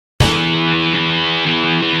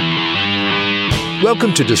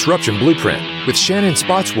Welcome to Disruption Blueprint with Shannon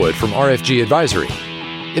Spotswood from RFG Advisory.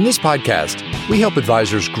 In this podcast, we help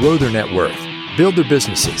advisors grow their net worth, build their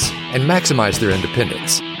businesses, and maximize their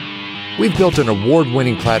independence. We've built an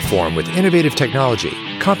award-winning platform with innovative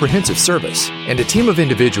technology, comprehensive service, and a team of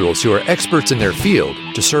individuals who are experts in their field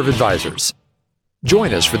to serve advisors.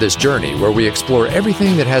 Join us for this journey where we explore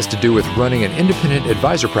everything that has to do with running an independent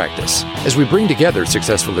advisor practice as we bring together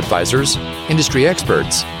successful advisors, industry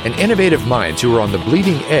experts, and innovative minds who are on the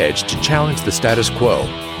bleeding edge to challenge the status quo,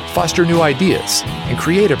 foster new ideas, and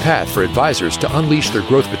create a path for advisors to unleash their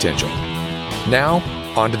growth potential. Now,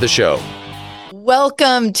 on to the show.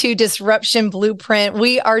 Welcome to Disruption Blueprint.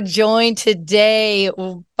 We are joined today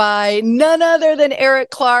by none other than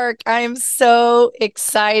Eric Clarke. I am so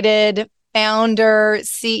excited. Founder,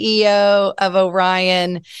 CEO of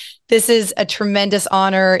Orion. This is a tremendous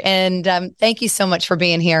honor, and thank you so much for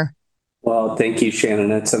being here. Well, thank you,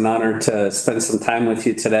 Shannon. It's an honor to spend some time with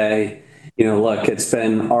you today. Look, it's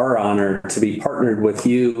been our honor to be partnered with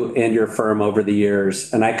you and your firm over the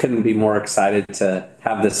years, and I couldn't be more excited to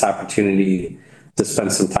have this opportunity to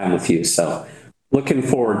spend some time with you. So looking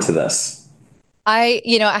forward to this. I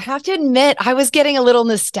have to admit, I was getting a little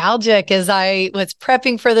nostalgic as I was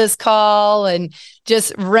prepping for this call and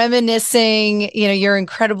just reminiscing. You're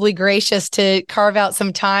incredibly gracious to carve out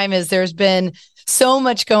some time as there's been so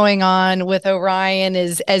much going on with Orion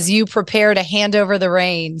as you prepare to hand over the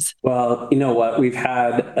reins. Well, you know what? We've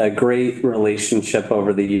had a great relationship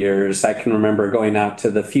over the years. I can remember going out to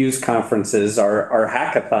the Fuse conferences, our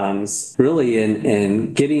hackathons, really,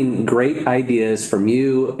 and getting great ideas from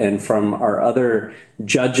you and from our other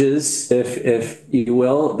judges, if you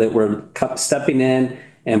will, that were stepping in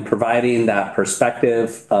and providing that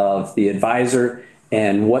perspective of the advisor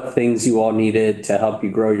and what things you all needed to help you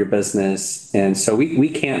grow your business. And so we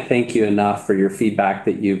can't thank you enough for your feedback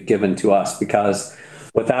that you've given to us, because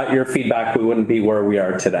without your feedback, we wouldn't be where we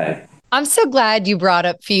are today. I'm so glad you brought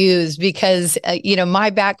up Fuse because, my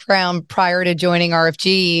background prior to joining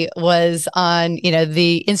RFG was on,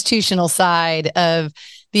 the institutional side of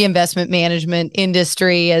the investment management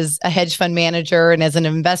industry as a hedge fund manager and as an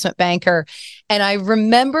investment banker. And I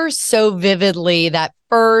remember so vividly that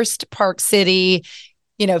first Park City,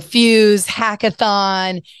 Fuse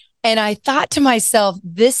hackathon. And I thought to myself,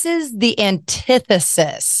 this is the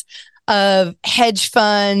antithesis of hedge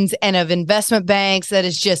funds and of investment banks that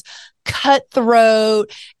is just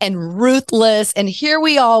cutthroat and ruthless. And here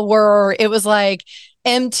we all were. It was like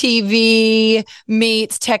MTV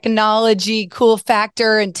meets technology, cool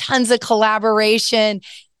factor, and tons of collaboration.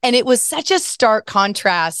 And it was such a stark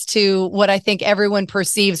contrast to what I think everyone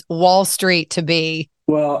perceives Wall Street to be.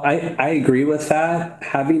 Well, I agree with that.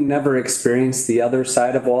 Having never experienced the other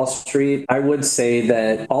side of Wall Street, I would say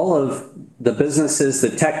that all of the businesses, the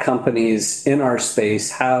tech companies in our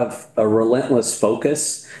space have a relentless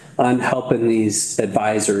focus on helping these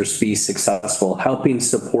advisors be successful, helping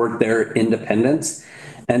support their independence.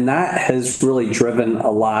 And that has really driven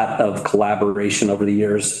a lot of collaboration over the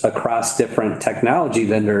years across different technology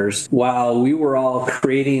vendors. While we were all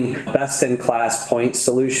creating best-in-class point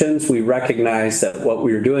solutions, we recognized that what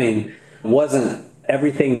we were doing wasn't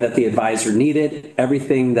everything that the advisor needed,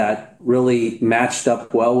 everything that really matched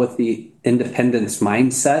up well with the independence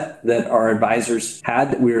mindset that our advisors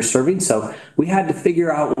had that we were serving. So we had to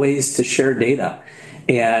figure out ways to share data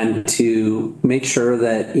and to make sure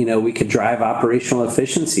that, we could drive operational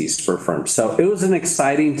efficiencies for firms. So it was an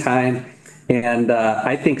exciting time. And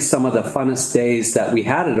I think some of the funnest days that we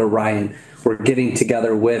had at Orion were getting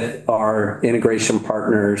together with our integration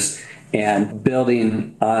partners and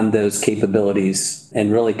building on those capabilities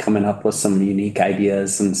and really coming up with some unique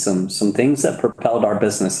ideas and some things that propelled our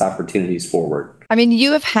business opportunities forward. I mean,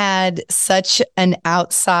 you have had such an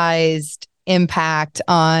outsized impact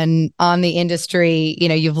on the industry.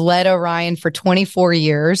 You've led Orion for 24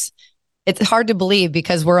 years. It's hard to believe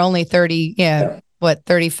because we're only 30,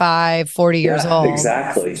 35, 40 years old.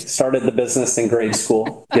 Exactly. Started the business in grade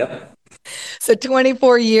school. Yep. So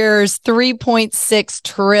 24 years, 3.6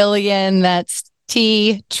 trillion, that's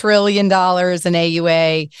trillion dollars in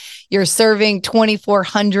AUA. You're serving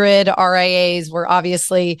 2,400 RIAs. We're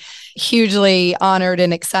obviously hugely honored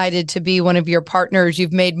and excited to be one of your partners.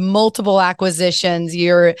 You've made multiple acquisitions.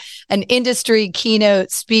 You're an industry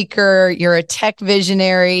keynote speaker. You're a tech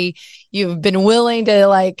visionary. You've been willing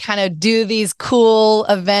to kind of do these cool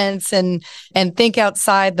events and think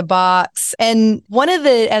outside the box. And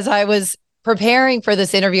as I was preparing for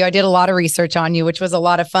this interview, I did a lot of research on you, which was a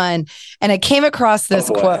lot of fun. And I came across this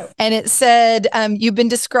quote, and it said, you've been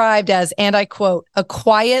described as, and I quote, a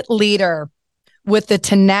quiet leader with the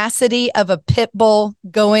tenacity of a pit bull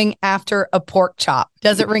going after a pork chop.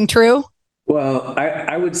 Does it ring true? Well,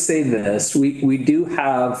 I would say this. We do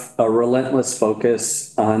have a relentless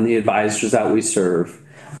focus on the advisors that we serve.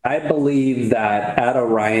 I believe that at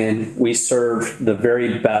Orion, we serve the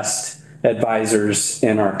very best advisors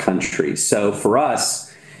in our country. So for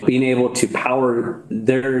us, being able to power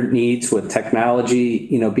their needs with technology,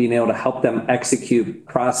 being able to help them execute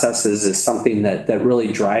processes is something that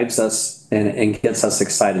really drives us and gets us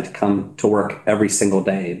excited to come to work every single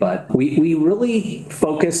day. But we really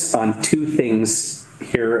focus on two things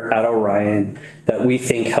here at Orion that we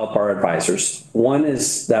think help our advisors. One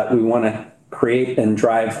is that we want to create and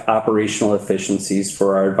drive operational efficiencies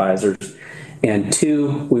for our advisors. And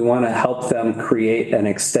two, we want to help them create and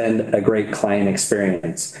extend a great client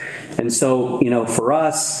experience. And so, for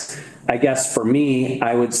us, I guess for me,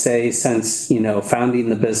 I would say since, founding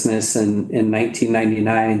the business in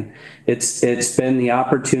 1999, it's been the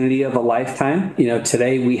opportunity of a lifetime.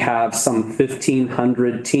 Today we have some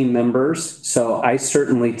 1,500 team members. So I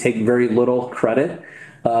certainly take very little credit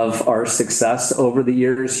of our success over the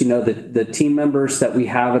years. The team members that we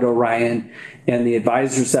have at Orion and the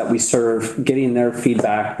advisors that we serve, getting their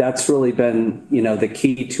feedback, that's really been, the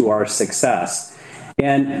key to our success.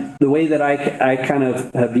 And the way that I kind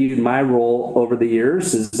of have viewed my role over the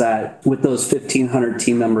years is that with those 1,500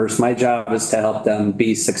 team members, my job is to help them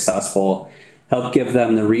be successful, help give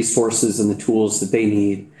them the resources and the tools that they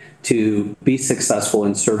need to be successful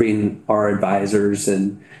in serving our advisors.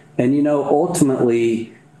 And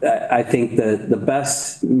ultimately, I think the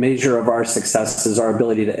best measure of our success is our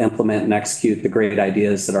ability to implement and execute the great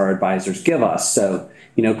ideas that our advisors give us. So,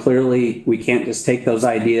 clearly we can't just take those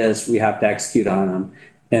ideas, we have to execute on them.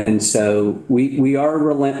 And so we are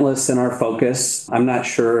relentless in our focus. I'm not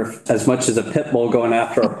sure if as much as a pit bull going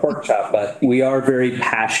after a pork chop, but we are very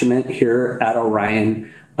passionate here at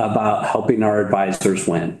Orion about helping our advisors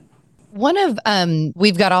win.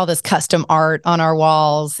 We've got all this custom art on our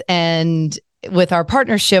walls, and with our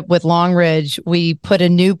partnership with Long Ridge, we put a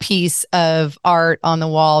new piece of art on the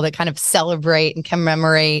wall that kind of celebrate and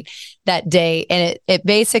commemorate that day. And it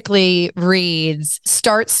basically reads,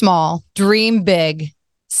 start small, dream big,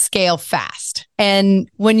 scale fast. And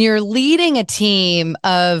when you're leading a team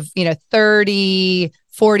of, 30,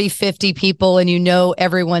 40, 50 people and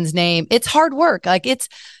everyone's name, it's hard work.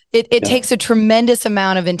 It takes a tremendous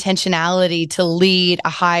amount of intentionality to lead a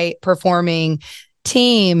high performing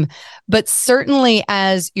team. But certainly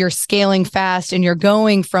as you're scaling fast and you're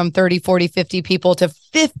going from 30, 40, 50 people to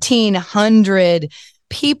 1,500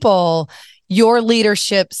 people, your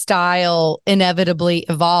leadership style inevitably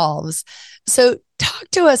evolves. So talk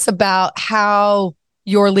to us about how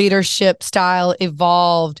your leadership style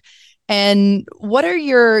evolved. And what are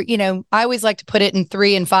your, I always like to put it in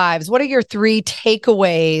 3 and 5s. What are your 3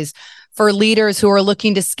 takeaways for leaders who are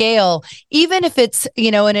looking to scale, even if it's,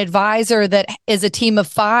 an advisor that is a team of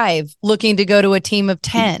 5 looking to go to a team of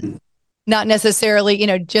 10, not necessarily,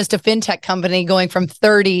 just a fintech company going from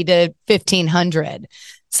 30 to 1,500.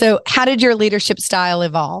 So how did your leadership style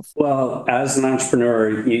evolve? Well, as an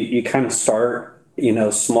entrepreneur, you kind of start,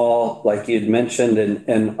 small, like you'd mentioned,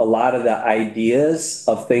 and a lot of the ideas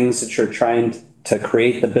of things that you're trying to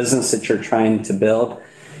create, the business that you're trying to build,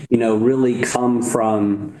 really come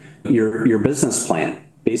from your business plan,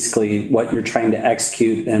 basically what you're trying to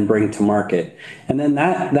execute and bring to market. And then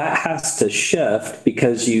that has to shift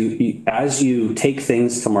because you as you take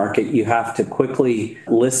things to market, you have to quickly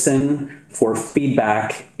listen for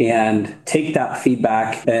feedback and take that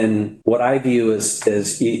feedback. And what I view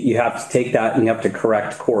is you have to take that and you have to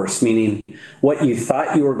correct course, meaning what you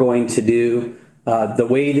thought you were going to do, the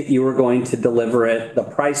way that you were going to deliver it, the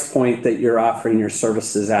price point that you're offering your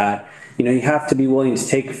services at. You have to be willing to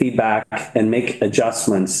take feedback and make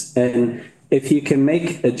adjustments. And if you can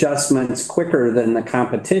make adjustments quicker than the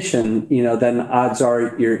competition, then odds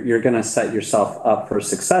are you're going to set yourself up for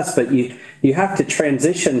success. But you have to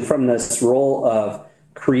transition from this role of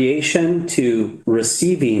creation to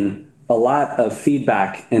receiving a lot of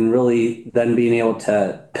feedback and really then being able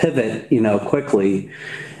to pivot, quickly.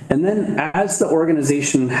 And then as the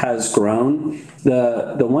organization has grown,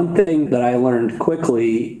 the one thing that I learned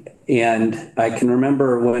quickly, and I can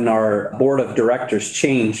remember when our board of directors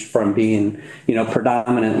changed from being,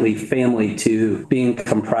 predominantly family to being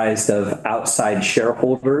comprised of outside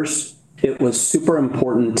shareholders, it was super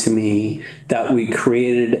important to me that we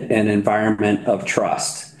created an environment of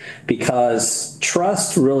trust, because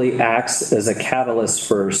trust really acts as a catalyst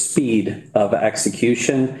for speed of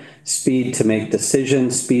execution, speed to make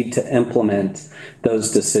decisions, speed to implement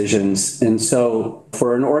those decisions. And so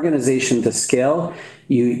for an organization to scale,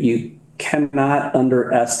 you cannot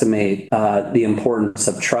underestimate the importance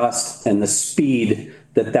of trust and the speed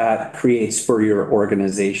that creates for your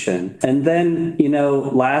organization. And then,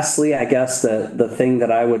 lastly, I guess the thing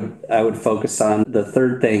that I would focus on, the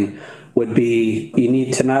third thing would be you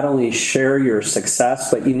need to not only share your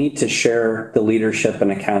success, but you need to share the leadership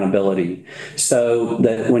and accountability. So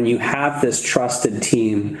that when you have this trusted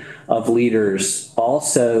team of leaders,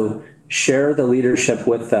 also share the leadership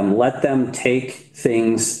with them. Let them take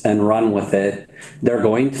things and run with it. They're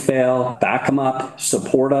going to fail, back them up,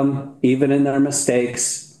 support them, even in their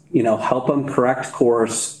mistakes, help them correct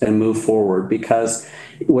course and move forward. Because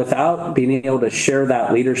without being able to share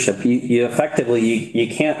that leadership, you effectively,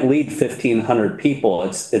 you can't lead 1,500 people.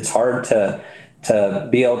 It's hard to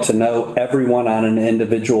be able to know everyone on an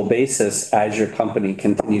individual basis as your company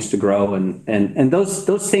continues to grow. And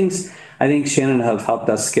those things, I think, Shannon, have helped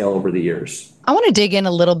us scale over the years. I want to dig in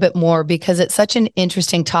a little bit more because it's such an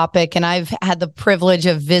interesting topic. And I've had the privilege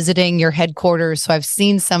of visiting your headquarters, so I've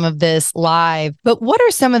seen some of this live. But what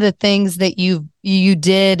are some of the things that you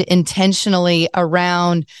did intentionally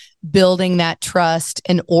around building that trust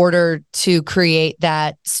in order to create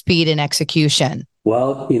that speed and execution?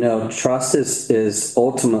 Well, trust is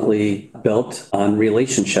ultimately built on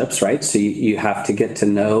relationships, right? So you have to get to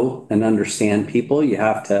know and understand people. You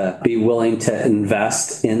have to be willing to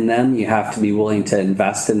invest in them. You have to be willing to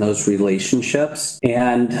invest in those relationships.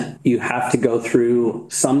 And you have to go through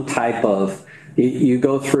some type of you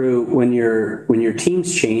go through when your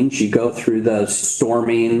teams change, you go through the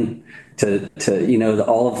storming to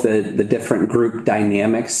all of the different group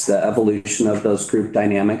dynamics, the evolution of those group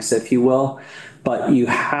dynamics, if you will. But you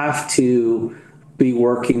have to be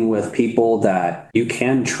working with people that you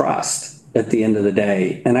can trust at the end of the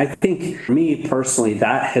day. And I think for me personally,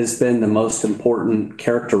 that has been the most important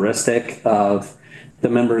characteristic of the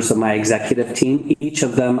members of my executive team. Each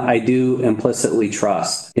of them I do implicitly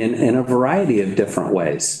trust in a variety of different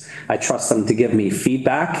ways. I trust them to give me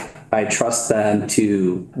feedback. I trust them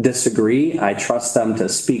to disagree. I trust them to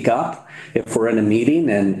speak up if we're in a meeting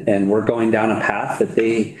and we're going down a path that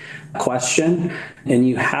they question. And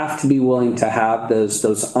you have to be willing to have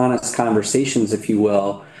those honest conversations, if you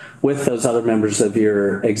will, with those other members of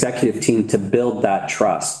your executive team to build that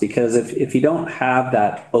trust. Because if you don't have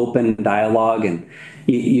that open dialogue and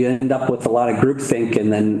you end up with a lot of groupthink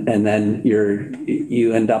and then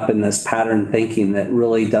you end up in this pattern thinking that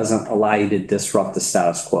really doesn't allow you to disrupt the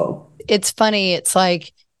status quo. It's funny. It's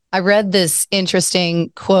like I read this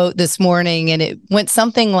interesting quote this morning and it went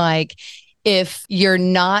something like, if you're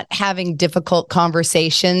not having difficult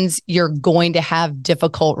conversations, you're going to have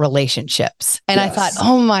difficult relationships. And yes. I thought,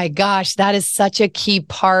 oh my gosh, that is such a key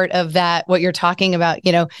part of that, what you're talking about.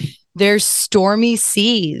 There's stormy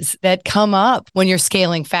seas that come up when you're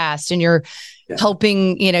scaling fast and you're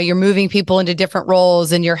helping, you're moving people into different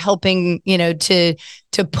roles and you're helping,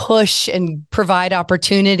 to push and provide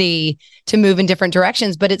opportunity to move in different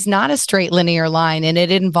directions. But it's not a straight linear line, and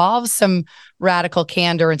it involves some radical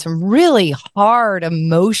candor and some really hard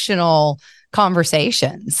emotional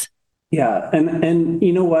conversations. Yeah. And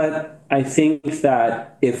you know what? I think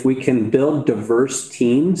that if we can build diverse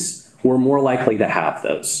teams, we're more likely to have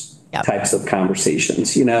those types of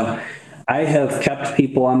conversations. I have kept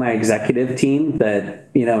people on my executive team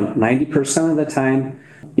that, 90% of the time,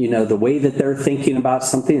 the way that they're thinking about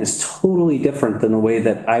something is totally different than the way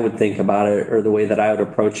that I would think about it or the way that I would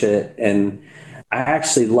approach it. And I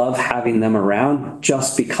actually love having them around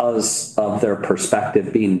just because of their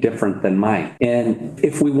perspective being different than mine. And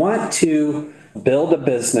if we want to build a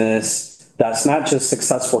business that's not just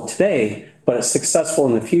successful today, but it's successful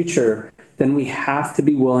in the future, then we have to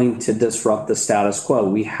be willing to disrupt the status quo.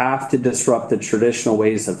 We have to disrupt the traditional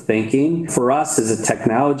ways of thinking. For us as a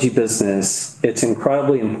technology business, it's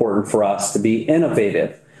incredibly important for us to be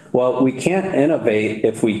innovative. Well, we can't innovate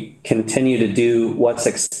if we continue to do what's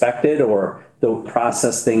expected or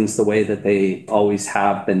process things the way that they always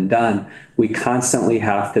have been done. We constantly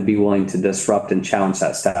have to be willing to disrupt and challenge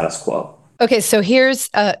that status quo. Okay, so here's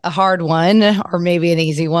a hard one, or maybe an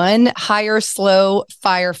easy one. Hire slow,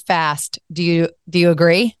 fire fast. Do you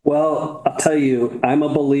agree? Well, I'll tell you, I'm a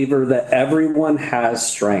believer that everyone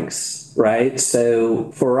has strengths, right?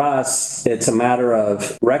 So for us, it's a matter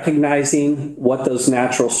of recognizing what those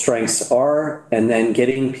natural strengths are and then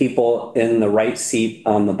getting people in the right seat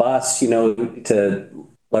on the bus, to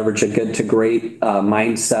leverage a good to great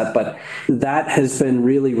mindset. But that has been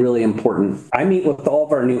really, really important. I meet with all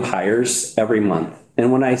of our new hires every month.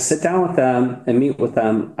 And when I sit down with them and meet with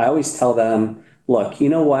them, I always tell them look, you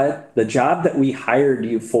know what? The job that we hired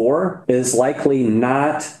you for is likely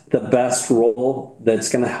not the best role that's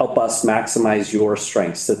going to help us maximize your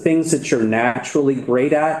strengths. The things that you're naturally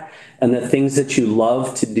great at and the things that you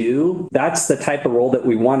love to do, that's the type of role that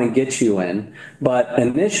we want to get you in. But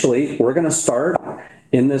initially, we're going to start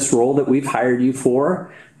in this role that we've hired you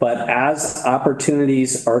for. But as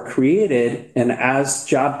opportunities are created and as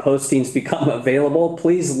job postings become available,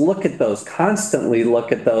 please look at those, constantly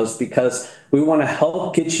look at those, because we want to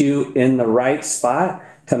help get you in the right spot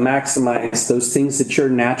to maximize those things that you're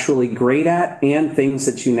naturally great at and things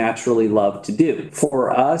that you naturally love to do. For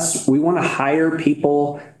us, we want to hire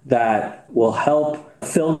people that will help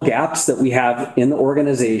fill gaps that we have in the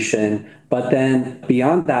organization. But then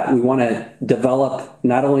beyond that, we want to develop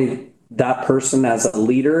not only that person as a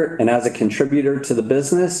leader and as a contributor to the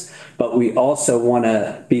business, but we also want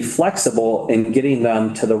to be flexible in getting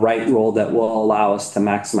them to the right role that will allow us to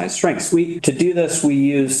maximize strengths. To do this, we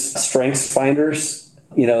use Strengths Finders,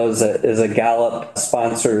 is a Gallup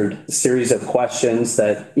sponsored series of questions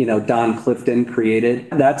that, Don Clifton created.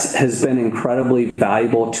 That has been incredibly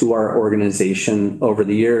valuable to our organization over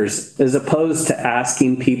the years, as opposed to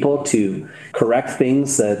asking people to correct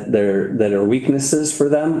things that are weaknesses for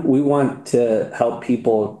them. We want to help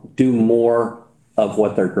people do more of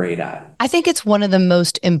what they're great at. I think it's one of the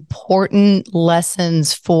most important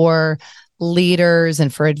lessons for leaders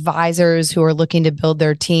and for advisors who are looking to build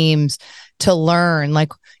their teams to learn.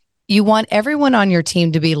 Like, you want everyone on your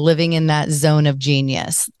team to be living in that zone of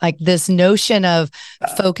genius. Like, this notion of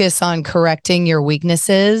focus on correcting your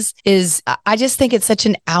weaknesses I just think it's such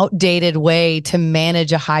an outdated way to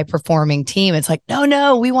manage a high performing team. It's like,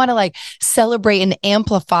 no, we want to celebrate and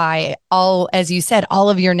amplify as you said, all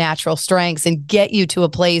of your natural strengths and get you to a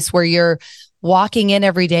place where you're walking in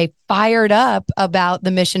every day fired up about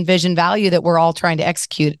the mission, vision, value that we're all trying to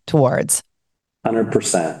execute towards.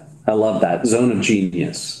 100%. I love that. Zone of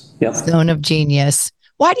genius. Yep. Zone of genius.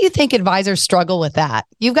 Why do you think advisors struggle with that?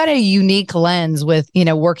 You've got a unique lens with,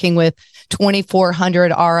 working with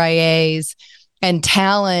 2,400 RIAs, and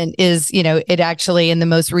talent is, it actually, in the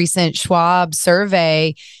most recent Schwab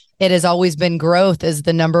survey, it has always been growth as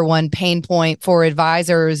the number one pain point for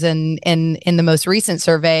advisors. And in the most recent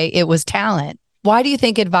survey, it was talent. Why do you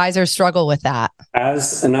think advisors struggle with that?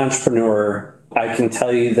 As an entrepreneur, I can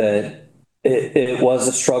tell you that it was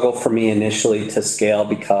a struggle for me initially to scale,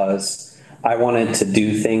 because I wanted to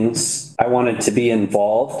do things. I wanted to be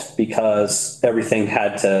involved because everything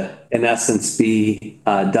had to, in essence, be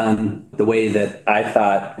done the way that I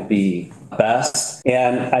thought would be best.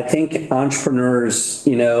 And I think entrepreneurs,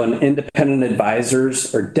 and independent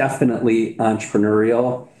advisors are definitely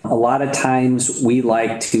entrepreneurial. A lot of times we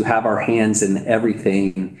like to have our hands in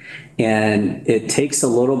everything, and it takes a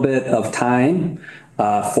little bit of time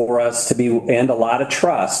for us to be, and a lot of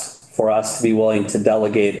trust for us to be willing to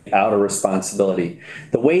delegate out a responsibility.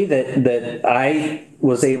 The way that I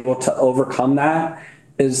was able to overcome that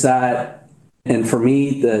is that, and for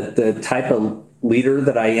me, the type of leader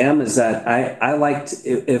that I am is that I like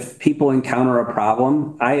to, if people encounter a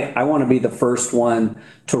problem, I want to be the first one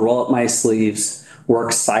to roll up my sleeves,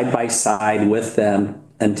 work side by side with them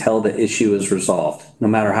until the issue is resolved, no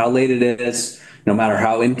matter how late it is, no matter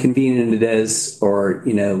how inconvenient it is, or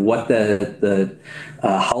what the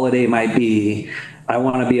holiday might be. I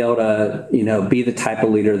want to be able to be the type of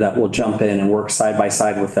leader that will jump in and work side by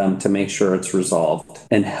side with them to make sure it's resolved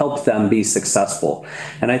and help them be successful.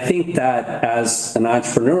 And I think that as an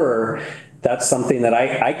entrepreneur, that's something that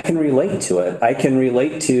I can relate to it. I can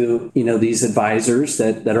relate to, these advisors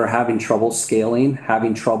that are having trouble scaling,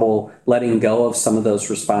 having trouble letting go of some of those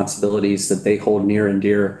responsibilities that they hold near and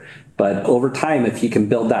dear. But over time, if you can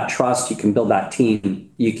build that trust, you can build that team,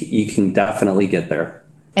 you can definitely get there.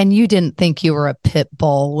 And you didn't think you were a pit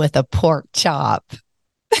bull with a pork chop.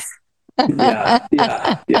 Yeah,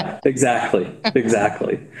 exactly.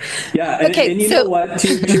 Yeah, and you know what?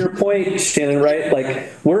 To your point, Shannon, right?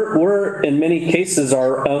 Like we're in many cases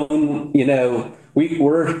our own.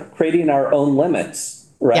 We're creating our own limits,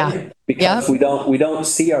 right? Yeah. Because we don't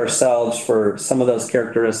see ourselves for some of those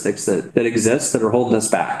characteristics that exist that are holding us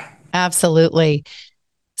back. Absolutely.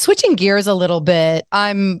 Switching gears a little bit,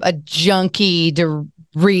 I'm a junkie to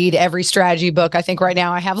read every strategy book. I think right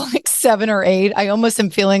now I have like 7 or 8. I almost am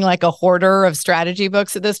feeling like a hoarder of strategy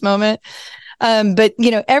books at this moment. But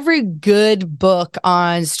every good book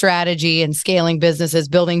on strategy and scaling businesses,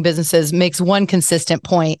 building businesses makes one consistent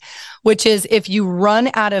point, which is if you run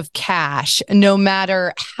out of cash, no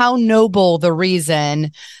matter how noble the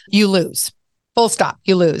reason, you lose. Full stop,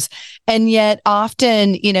 you lose. And yet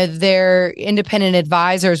often, they're independent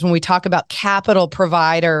advisors, when we talk about capital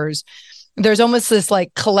providers, there's almost this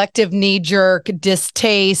like collective knee-jerk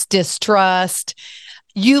distaste, distrust.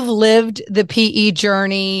 You've lived the PE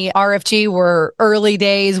journey. RFG were early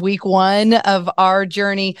days, week one of our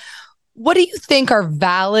journey. What do you think are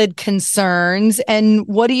valid concerns, and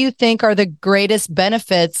what do you think are the greatest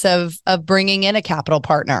benefits of bringing in a capital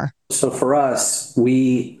partner? So for us,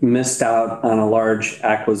 we missed out on a large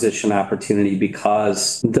acquisition opportunity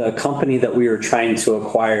because the company that we were trying to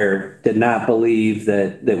acquire did not believe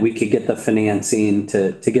that we could get the financing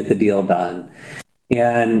to get the deal done.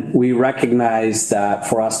 And we recognize that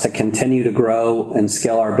for us to continue to grow and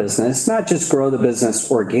scale our business, not just grow the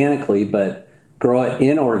business organically, but grow it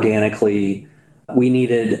inorganically, we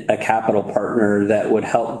needed a capital partner that would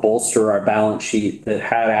help bolster our balance sheet, that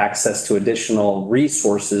had access to additional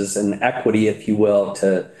resources and equity, if you will,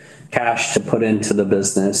 to cash to put into the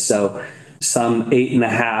business. So some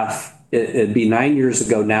 8.5, it'd be 9 years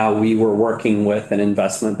ago now, we were working with an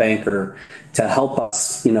investment banker to help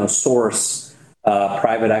us, source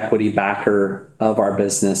private equity backer of our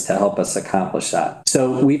business to help us accomplish that.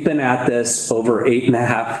 So we've been at this over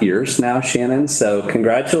 8.5 years now, Shannon. So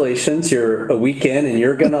congratulations, you're a week in and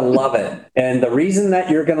you're going to love it. And the reason that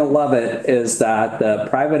you're going to love it is that the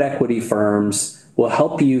private equity firms will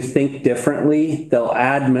help you think differently. They'll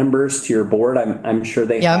add members to your board. I'm sure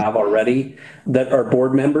they have already, that are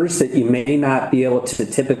board members that you may not be able to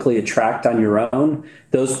typically attract on your own.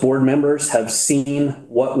 Those board members have seen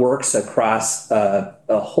what works across a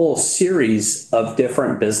whole series of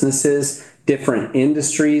different businesses, different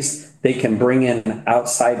industries. They can bring in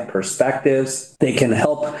outside perspectives. They can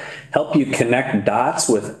help you connect dots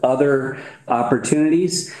with other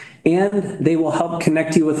opportunities. And they will help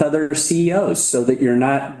connect you with other CEOs so that you're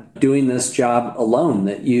not doing this job alone,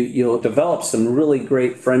 that you'll develop some really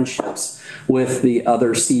great friendships with the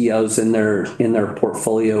other CEOs in their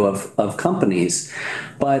portfolio of companies.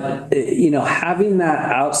 But, having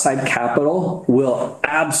that outside capital will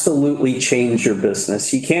absolutely change your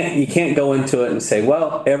business. You can't go into it and say,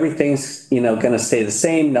 well, everything's, going to stay the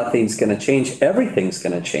same. Nothing's going to change. Everything's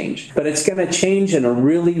going to change, but it's going to change in a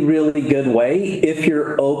really, really good way if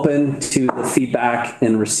you're open to the feedback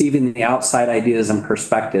and receiving the outside ideas and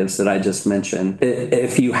perspectives that I just mentioned.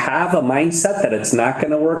 If you have a mindset that it's not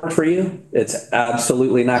going to work for you, it's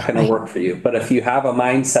absolutely not going to work for you. But if you have a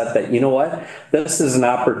mindset that, you know what, this is an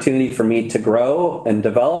opportunity for me to grow and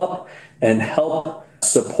develop and help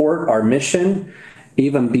support our mission,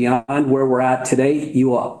 even beyond where we're at today, you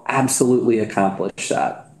will absolutely accomplish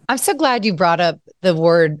that. I'm so glad you brought up the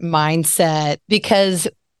word mindset, because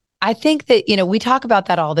I think that, we talk about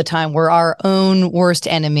that all the time. We're our own worst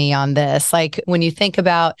enemy on this. Like when you think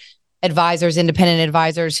about advisors, independent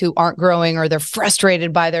advisors who aren't growing, or they're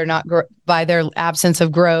frustrated by their absence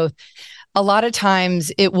of growth, a lot of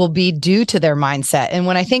times it will be due to their mindset. And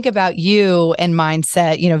when I think about you and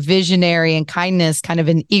mindset, visionary and kindness kind of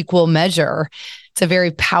in equal measure, it's a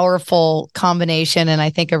very powerful combination, and I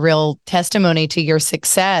think a real testimony to your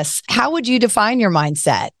success. How would you define your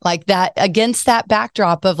mindset like that against that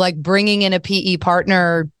backdrop of like bringing in a PE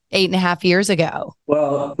partner 8.5 years ago?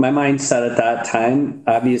 Well, my mindset at that time,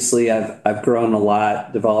 obviously I've grown a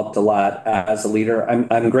lot, developed a lot as a leader.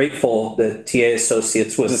 I'm grateful that TA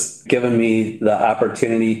Associates was giving me the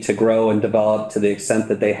opportunity to grow and develop to the extent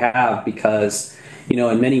that they have, because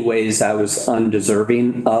in many ways, I was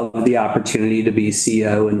undeserving of the opportunity to be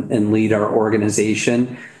CEO and lead our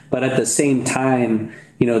organization. But at the same time,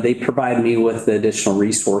 they provide me with the additional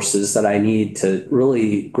resources that I need to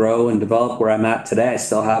really grow and develop where I'm at today. I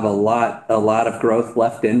still have a lot of growth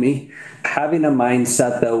left in me. Having a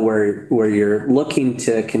mindset, though, where you're looking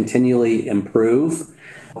to continually improve,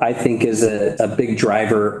 I think is a big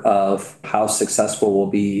driver of how successful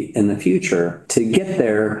we'll be in the future. To get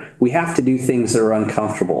there, we have to do things that are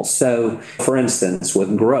uncomfortable. So, for instance,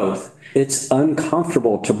 with growth, it's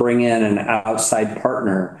uncomfortable to bring in an outside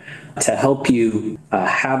partner to help you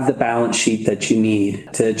have the balance sheet that you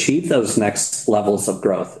need to achieve those next levels of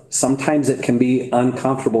growth. Sometimes it can be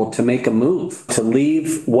uncomfortable to make a move, to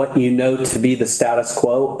leave what you know to be the status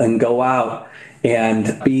quo and go out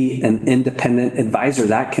and be an independent advisor.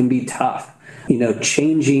 That can be tough.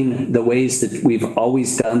 Changing the ways that we've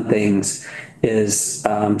always done things is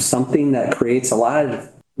something that creates a lot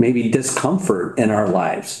of maybe discomfort in our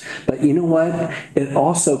lives. But you know what? It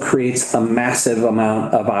also creates a massive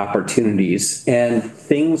amount of opportunities, and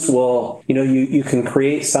things will, you can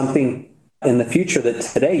create something in the future that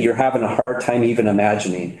today you're having a hard time even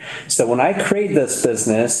imagining. So when I created this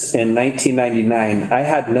business in 1999, I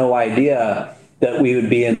had no idea that we would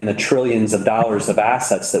be in the trillions of dollars of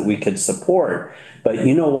assets that we could support. But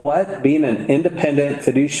you know what? Being an independent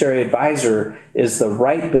fiduciary advisor is the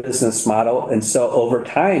right business model. And so over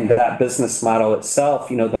time, that business model itself,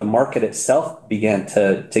 the market itself began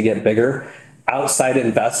to get bigger. Outside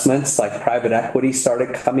investments like private equity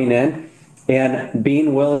started coming in. And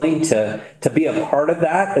being willing to be a part of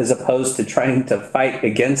that as opposed to trying to fight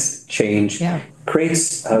against change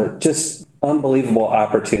creates just unbelievable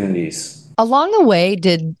opportunities. Along the way,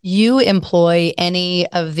 did you employ any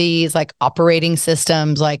of these like operating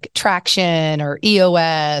systems like Traction or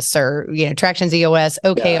EOS or, Traction's EOS,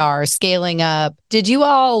 OKR, scaling up? Did you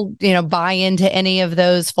all, buy into any of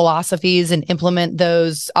those philosophies and implement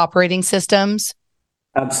those operating systems?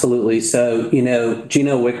 Absolutely. So,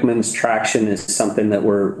 Gino Wickman's Traction is something that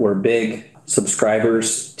we're big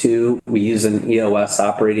subscribers to. We use an EOS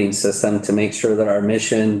operating system to make sure that our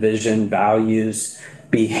mission, vision, values,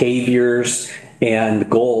 behaviors, and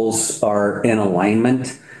goals are in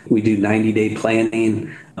alignment. We do 90-day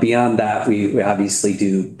planning. Beyond that, we obviously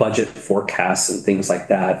do budget forecasts and things like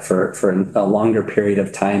that for a longer period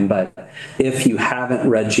of time. But if you haven't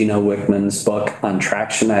read Gino Wickman's book on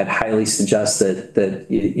Traction, I'd highly suggest that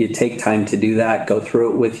you take time to do that, go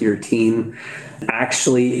through it with your team,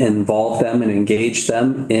 actually involve them and engage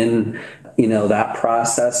them in that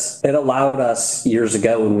process. It allowed us years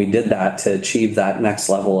ago when we did that to achieve that next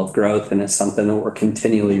level of growth. And it's something that we're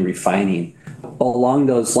continually refining. Along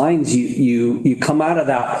those lines, you come out of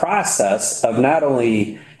that process of not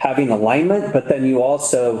only having alignment, but then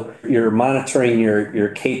you're monitoring your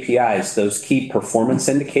KPIs, those key performance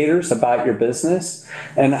indicators about your business.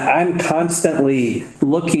 And I'm constantly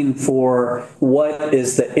looking for what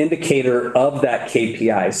is the indicator of that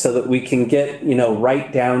KPI so that we can get,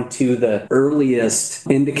 right down to the earliest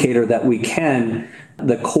indicator that we can,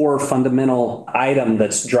 the core fundamental item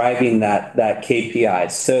that's driving that KPI.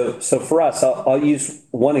 So for us, I'll use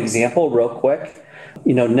one example real quick.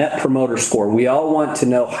 Net promoter score. We all want to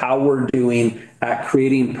know how we're doing at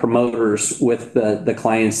creating promoters with the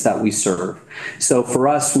clients that we serve. So for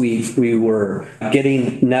us, we were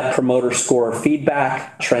getting net promoter score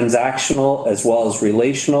feedback, transactional as well as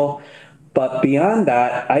relational. But beyond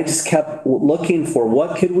that, I just kept looking for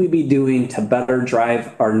what could we be doing to better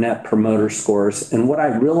drive our net promoter scores. And what I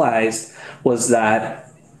realized was that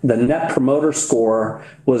the net promoter score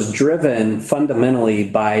was driven fundamentally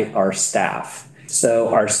by our staff. So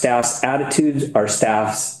our staff's attitude, our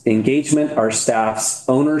staff's engagement, our staff's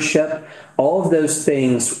ownership, all of those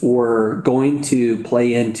things were going to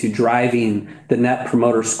play into driving the net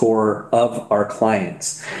promoter score of our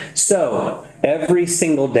clients. So every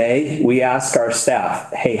single day we ask our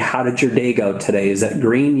staff, hey, how did your day go today? Is it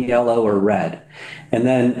green, yellow, or red? And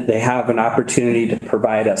then they have an opportunity to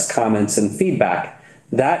provide us comments and feedback.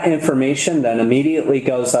 That information then immediately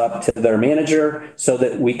goes up to their manager so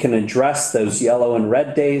that we can address those yellow and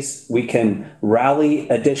red days. We can rally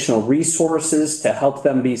additional resources to help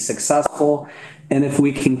them be successful. And if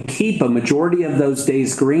we can keep a majority of those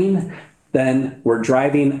days green, then we're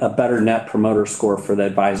driving a better net promoter score for the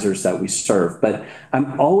advisors that we serve. But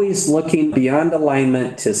I'm always looking beyond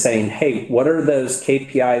alignment to saying, hey, what are those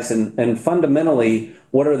KPIs? And fundamentally,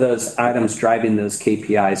 what are those items driving those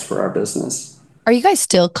KPIs for our business? Are you guys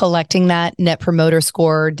still collecting that net promoter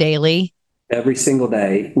score daily? Every single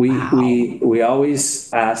day. We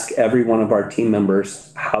always ask every one of our team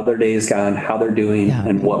members how their day has gone, how they're doing,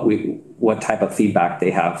 and what type of feedback they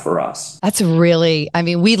have for us. That's really,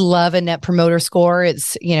 we love a net promoter score.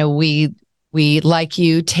 It's, we like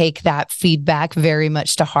you take that feedback very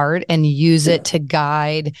much to heart and use it to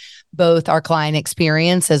guide both our client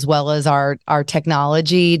experience as well as our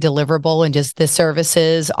technology deliverable and just the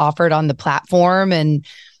services offered on the platform. And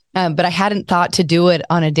but I hadn't thought to do it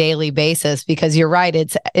on a daily basis because you're right.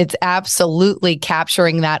 It's absolutely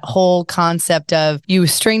capturing that whole concept of you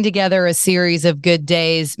string together a series of good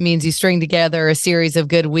days means you string together a series of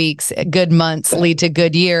good weeks, good months lead to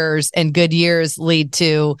good years, and good years lead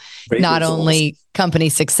to not only company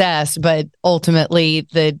success, but ultimately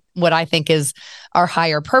what I think is our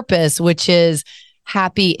higher purpose, which is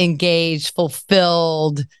happy, engaged,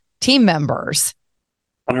 fulfilled team members.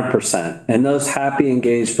 100%. And those happy,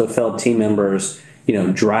 engaged, fulfilled team members,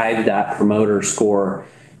 drive that promoter score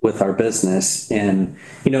with our business. And,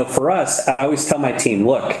 for us, I always tell my team,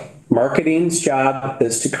 look, marketing's job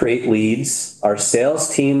is to create leads. Our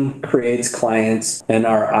sales team creates clients, and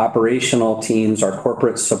our operational teams, our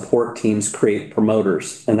corporate support teams create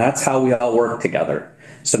promoters. And that's how we all work together.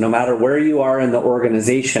 So no matter where you are in the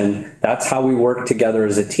organization, that's how we work together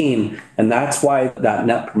as a team. And that's why that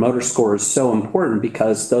net promoter score is so important,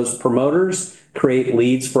 because those promoters create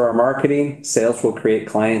leads for our marketing, sales will create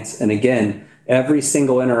clients. And again, every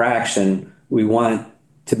single interaction, we want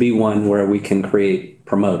to be one where we can create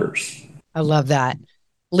promoters. I love that.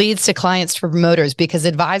 Leads to clients to promoters, because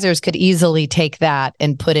advisors could easily take that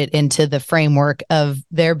and put it into the framework of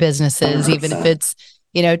their businesses, 100%. Even if it's,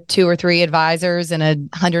 2 or 3 advisors and a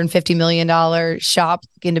 $150 million shop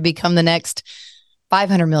going to become the next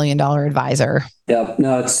 $500 million advisor. Yeah,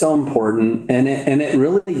 no, it's so important. And it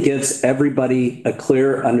really gives everybody a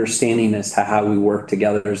clear understanding as to how we work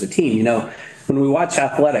together as a team. When we watch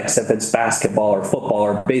athletics, if it's basketball or football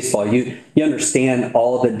or baseball, you understand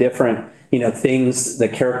all the different things, the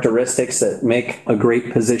characteristics that make a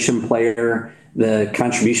great position player, the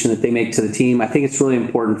contribution that they make to the team. I think it's really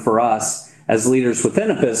important for us as leaders within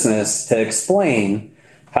a business to explain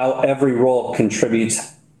how every role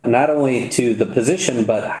contributes not only to the position,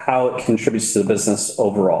 but how it contributes to the business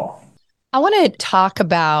overall. I want to talk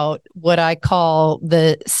about what I call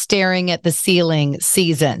the staring at the ceiling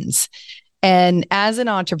seasons. And as an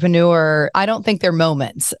entrepreneur, I don't think they're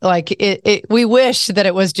moments. Like we wish that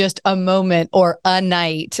it was just a moment or a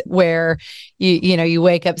night where you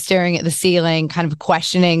wake up staring at the ceiling, kind of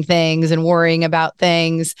questioning things and worrying about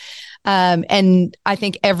things. And I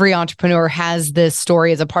think every entrepreneur has this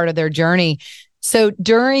story as a part of their journey. So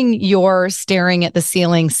during your staring at the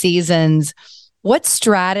ceiling seasons, what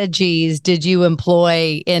strategies did you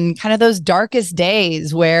employ in kind of those darkest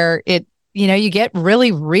days where you get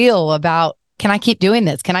really real about, can I keep doing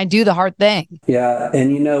this? Can I do the hard thing? Yeah.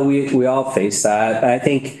 And, we all face that. I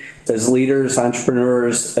think as leaders,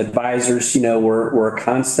 entrepreneurs, advisors, we're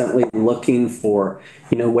constantly looking for,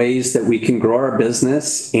 ways that we can grow our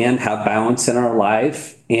business and have balance in our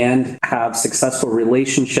life and have successful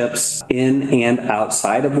relationships in and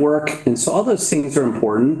outside of work. And so all those things are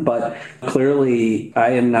important, but clearly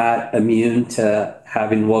I am not immune to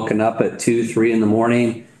having woken up at 2, 3 in the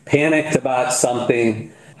morning, panicked about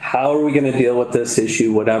something. How are we going to deal with this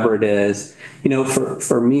issue, whatever it is?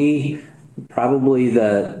 For me, probably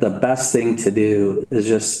the best thing to do is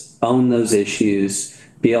just own those issues,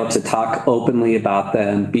 be able to talk openly about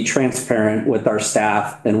them, be transparent with our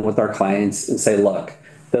staff and with our clients and say, look,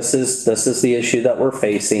 this is the issue that we're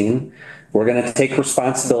facing. We're going to take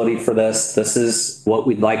responsibility for this. This is what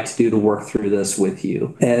we'd like to do to work through this with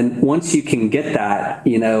you. And once you can get that,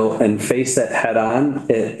 and face it head on,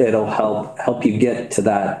 it'll help you get to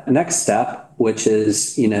that next step, which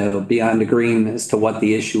is, beyond agreeing as to what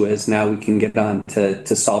the issue is. Now we can get on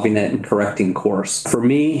to solving it and correcting course. For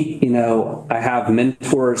me, I have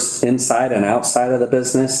mentors inside and outside of the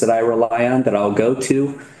business that I rely on, that I'll go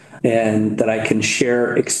to and that I can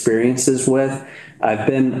share experiences with. I've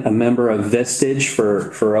been a member of Vistage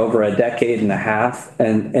for over a decade and a half.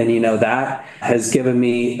 And that has given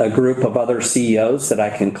me a group of other CEOs that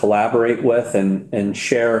I can collaborate with and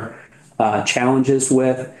share challenges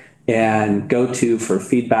with and go to for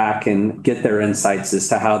feedback and get their insights as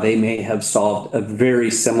to how they may have solved a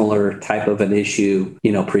very similar type of an issue,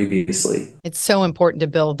 previously. It's so important to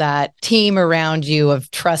build that team around you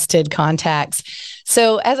of trusted contacts.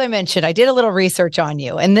 So as I mentioned, I did a little research on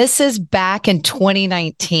you, and this is back in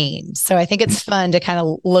 2019. So I think it's fun to kind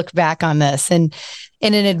of look back on this. And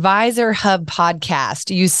in an Advisor Hub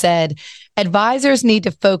podcast, you said, advisors need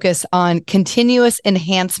to focus on continuous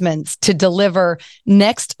enhancements to deliver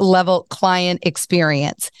next level client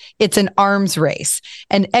experience. It's an arms race,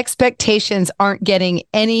 and expectations aren't getting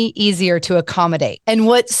any easier to accommodate. And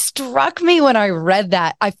what struck me when I read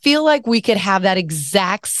that, I feel like we could have that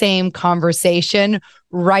exact same conversation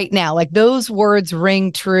right now. Like those words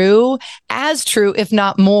ring true, if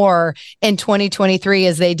not more, in 2023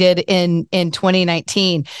 as they did in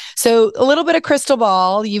 2019. So a little bit of crystal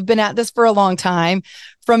ball. You've been at this for a long time.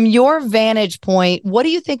 From your vantage point, what do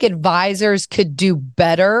you think advisors could do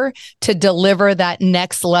better to deliver that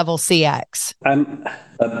next level CX? I'm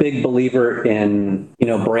a big believer in,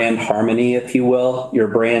 brand harmony, if you will, your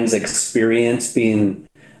brand's experience being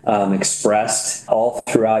expressed all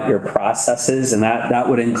throughout your processes. And that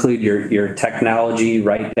would include your technology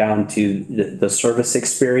right down to the service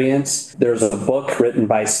experience. There's a book written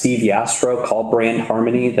by Steve Yastro called Brand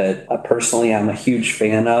Harmony that personally I'm a huge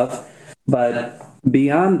fan of. But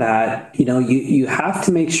beyond that, you have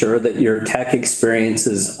to make sure that your tech experience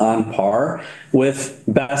is on par with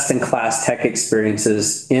best-in-class tech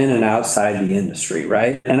experiences in and outside the industry,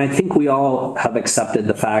 right? And I think we all have accepted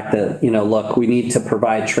the fact that, look, we need to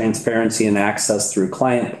provide transparency and access through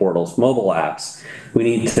client portals, mobile apps. We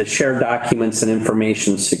need to share documents and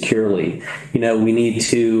information securely. We need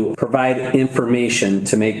to provide information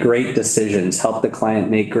to make great decisions, help the client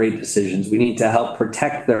make great decisions. We need to help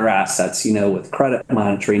protect their assets, with credit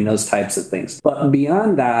monitoring, those types of things. But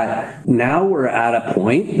beyond that, now we're at a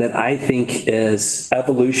point that I think is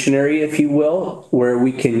evolutionary, if you will, where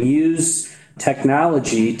we can use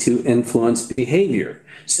technology to influence behavior.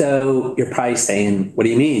 So you're probably saying, what do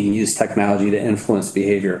you mean use technology to influence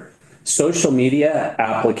behavior? Social media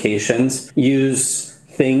applications use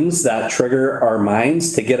things that trigger our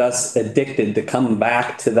minds to get us addicted to come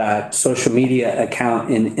back to that social media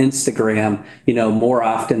account in Instagram, more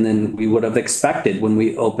often than we would have expected when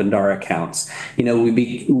we opened our accounts.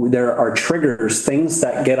 There are triggers, things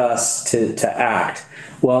that get us to act.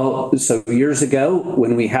 Well, so years ago,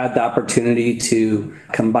 when we had the opportunity to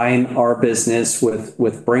combine our business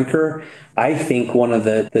with Brinker, I think one of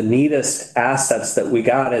the neatest assets that we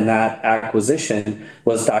got in that acquisition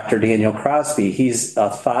was Dr. Daniel Crosby. He's a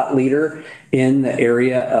thought leader in the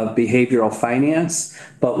area of behavioral finance.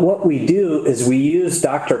 But what we do is we use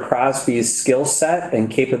Dr. Crosby's skill set and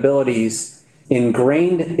capabilities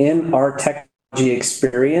ingrained in our technology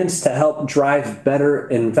experience to help drive better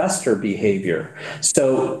investor behavior.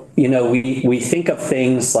 So, we think of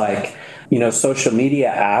things like, social media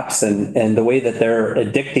apps and the way that they're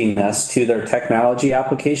addicting us to their technology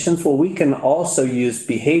applications. Well, we can also use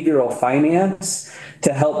behavioral finance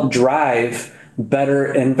to help drive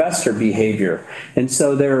better investor behavior. And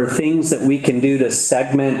so there are things that we can do to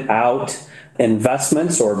segment out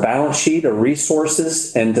investments or balance sheet or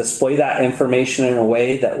resources and display that information in a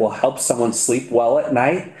way that will help someone sleep well at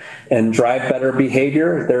night and drive better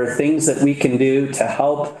behavior. There are things that we can do to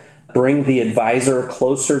help bring the advisor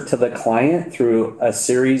closer to the client through a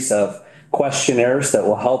series of questionnaires that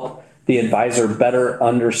will help the advisor better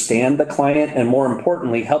understand the client and, more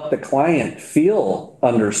importantly, help the client feel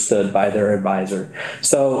understood by their advisor.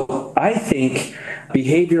 So I think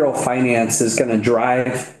behavioral finance is going to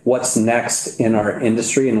drive what's next in our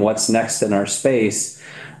industry and what's next in our space,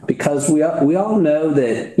 because we all know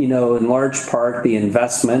that, in large part, the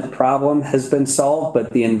investment problem has been solved,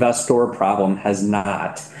 but the investor problem has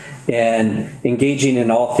not. And engaging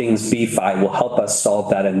in all things BeFi will help us solve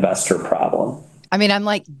that investor problem. I mean, I'm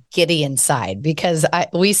like giddy inside because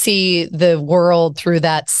we see the world through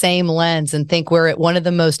that same lens and think we're at one of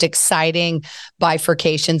the most exciting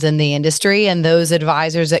bifurcations in the industry. And those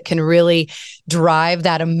advisors that can really drive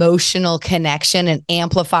that emotional connection and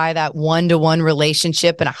amplify that one-to-one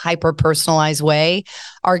relationship in a hyper-personalized way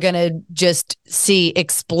are going to just see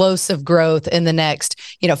explosive growth in the next,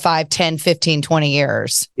 5, 10, 15, 20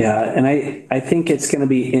 years. Yeah. And I think it's going to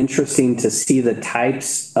be interesting to see the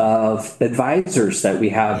types of advisors that we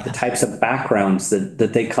have, the types of backgrounds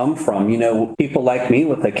that they come from. People like me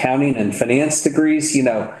with accounting and finance degrees,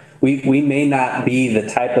 we may not be the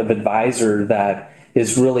type of advisor that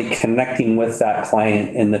is really connecting with that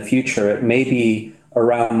client in the future. It may be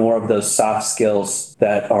around more of those soft skills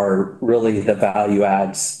that are really the value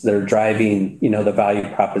adds that are driving, the value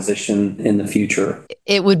proposition in the future.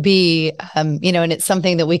 It would be, and it's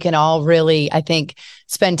something that we can all really, I think,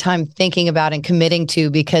 spend time thinking about and committing to,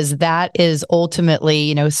 because that is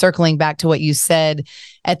ultimately, circling back to what you said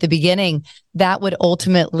at the beginning, that would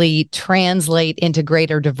ultimately translate into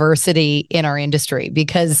greater diversity in our industry,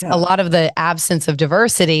 because a lot of the absence of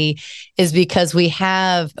diversity is because we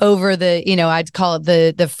have over the, I'd call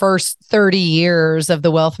it the first 30 years of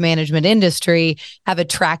the wealth management industry have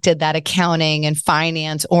attracted that accounting and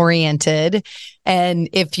finance oriented. And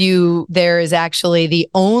there is actually the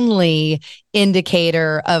only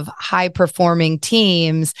indicator of high performing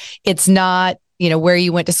teams, it's not, where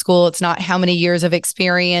you went to school. It's not how many years of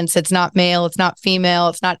experience. It's not male. It's not female.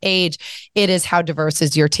 It's not age. It is how diverse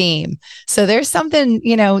is your team. So there's something,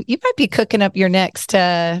 you might be cooking up your next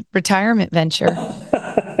retirement venture.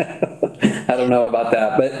 I don't know about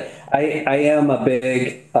that, but I am a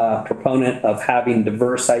big proponent of having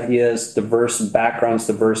diverse ideas, diverse backgrounds,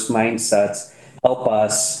 diverse mindsets help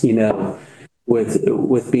us,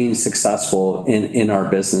 with being successful in our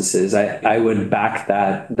businesses. I would back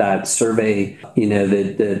that survey,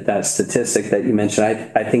 that statistic that you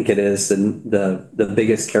mentioned. I think it is the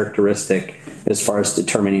biggest characteristic as far as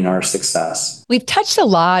determining our success. We've touched a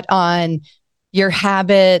lot on your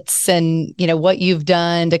habits and, what you've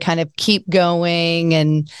done to kind of keep going.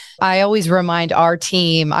 And I always remind our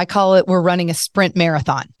team, I call it, we're running a sprint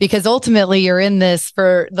marathon, because ultimately you're in this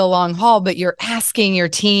for the long haul, but you're asking your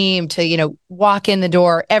team to, walk in the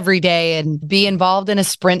door every day and be involved in a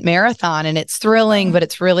sprint marathon. And it's thrilling, but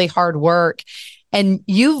it's really hard work. And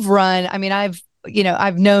you've run, I've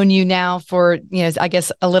I've known you now for, I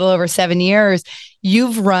guess a little over 7 years.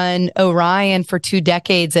 You've run Orion for 2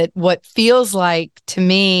 decades at what feels like to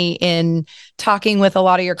me, in talking with a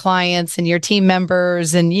lot of your clients and your team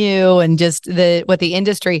members and you and just the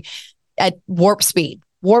industry, at warp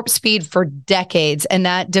speed for decades. And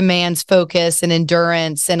that demands focus and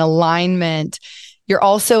endurance and alignment. You're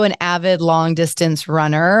also an avid long distance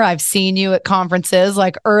runner. I've seen you at conferences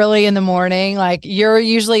like early in the morning. Like you're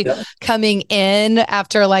usually coming in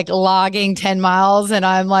after like logging 10 miles, and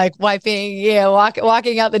I'm like wiping,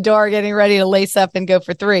 walking out the door, getting ready to lace up and go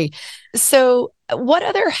for 3. So what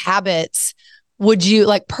other habits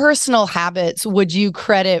personal habits would you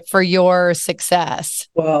credit for your success?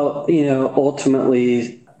 Well,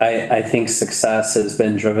 ultimately, I think success has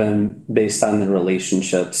been driven based on the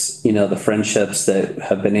relationships, the friendships that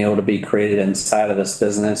have been able to be created inside of this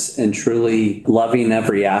business, and truly loving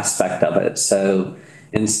every aspect of it. So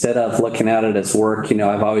instead of looking at it as work,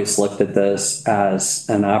 I've always looked at this as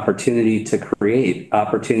an opportunity to create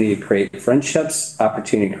friendships,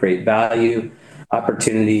 opportunity to create value,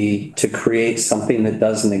 opportunity to create something that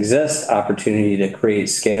doesn't exist, opportunity to create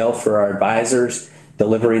scale for our advisors,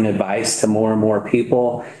 delivering advice to more and more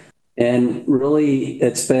people. And really,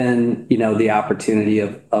 it's been, the opportunity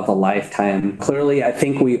of a lifetime. Clearly, I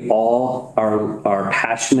think we all are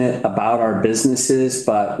passionate about our businesses,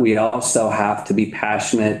 but we also have to be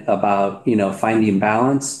passionate about, finding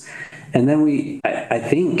balance. And then I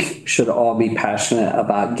think, should all be passionate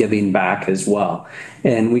about giving back as well.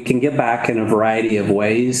 And we can give back in a variety of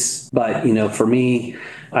ways. But, for me,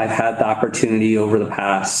 I've had the opportunity over the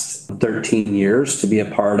past 13 years to be a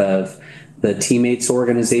part of the Teammates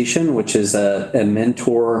organization, which is a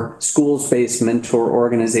schools-based mentor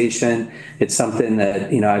organization. It's something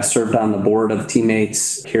that, I've served on the board of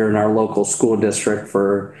Teammates here in our local school district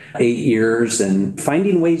for 8 years, and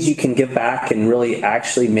finding ways you can give back and really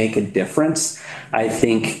actually make a difference, I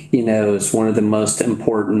think, is one of the most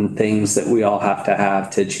important things that we all have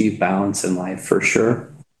to achieve balance in life, for sure.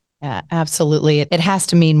 Yeah, absolutely. It has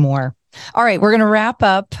to mean more. All right, we're going to wrap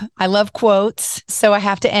up. I love quotes, so I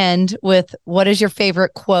have to end with, what is your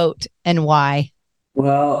favorite quote and why?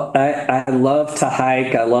 Well, I love to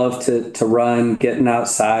hike. I love to run, getting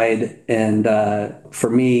outside. And for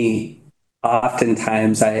me,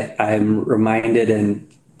 oftentimes I'm reminded and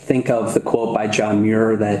think of the quote by John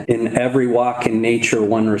Muir that in every walk in nature,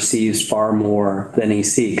 one receives far more than he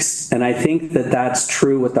seeks. And I think that that's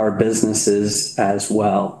true with our businesses as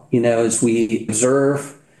well. As we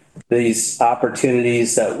observe these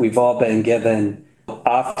opportunities that we've all been given,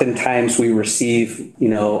 oftentimes we receive,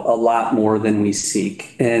 a lot more than we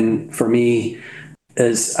seek. And for me,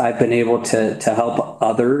 as I've been able to help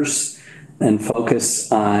others and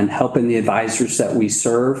focus on helping the advisors that we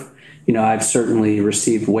serve, I've certainly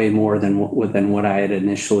received way more than what I had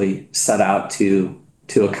initially set out to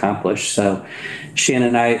accomplish. So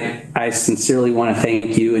Shannon, I sincerely want to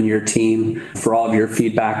thank you and your team for all of your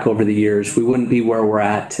feedback over the years. We wouldn't be where we're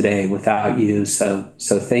at today without you. So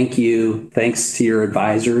thank you. Thanks to your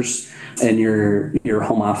advisors and your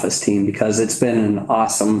home office team, because it's been an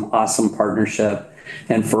awesome partnership.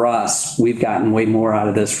 And for us, we've gotten way more out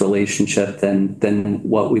of this relationship than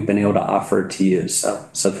what we've been able to offer to you. So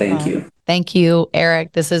thank you. Thank you,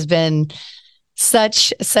 Eric. This has been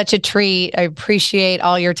such a treat. I appreciate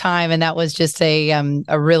all your time. And that was just a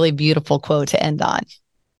really beautiful quote to end on.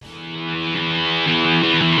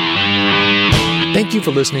 Thank you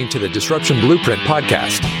for listening to the Disruption Blueprint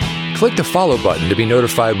podcast. Click the follow button to be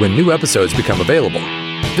notified when new episodes become available.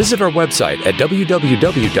 Visit our website at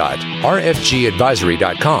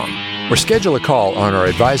www.rfgadvisory.com or schedule a call on our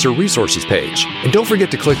advisor resources page. And don't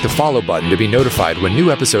forget to click the follow button to be notified when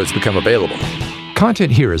new episodes become available.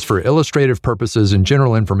 Content here is for illustrative purposes and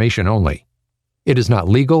general information only. It is not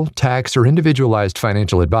legal, tax, or individualized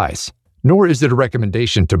financial advice, nor is it a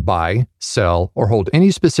recommendation to buy, sell, or hold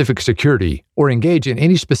any specific security or engage in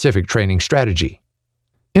any specific trading strategy.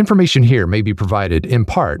 Information here may be provided in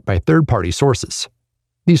part by third-party sources.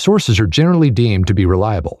 These sources are generally deemed to be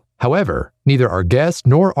reliable. However, neither our guest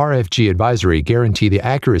nor RFG Advisory guarantee the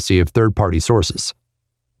accuracy of third-party sources.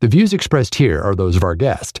 The views expressed here are those of our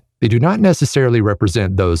guest. They do not necessarily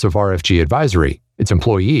represent those of RFG Advisory, its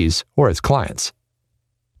employees, or its clients.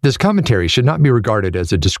 This commentary should not be regarded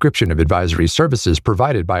as a description of advisory services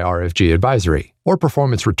provided by RFG Advisory or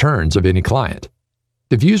performance returns of any client.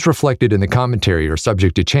 The views reflected in the commentary are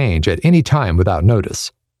subject to change at any time without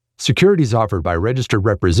notice. Securities offered by registered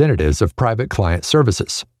representatives of Private Client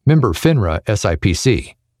Services, member FINRA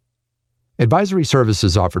SIPC. Advisory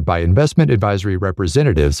services offered by investment advisory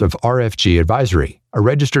representatives of RFG Advisory, a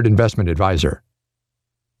registered investment advisor.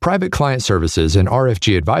 Private Client Services and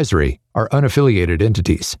RFG Advisory are unaffiliated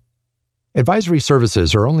entities. Advisory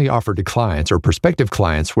services are only offered to clients or prospective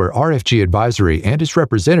clients where RFG Advisory and its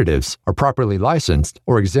representatives are properly licensed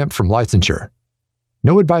or exempt from licensure.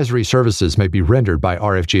 No advisory services may be rendered by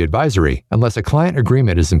RFG Advisory unless a client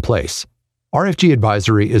agreement is in place. RFG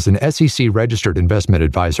Advisory is an SEC-registered investment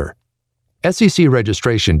advisor. SEC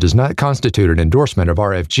registration does not constitute an endorsement of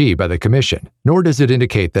RFG by the Commission, nor does it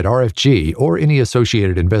indicate that RFG or any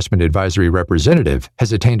associated investment advisory representative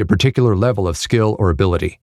has attained a particular level of skill or ability.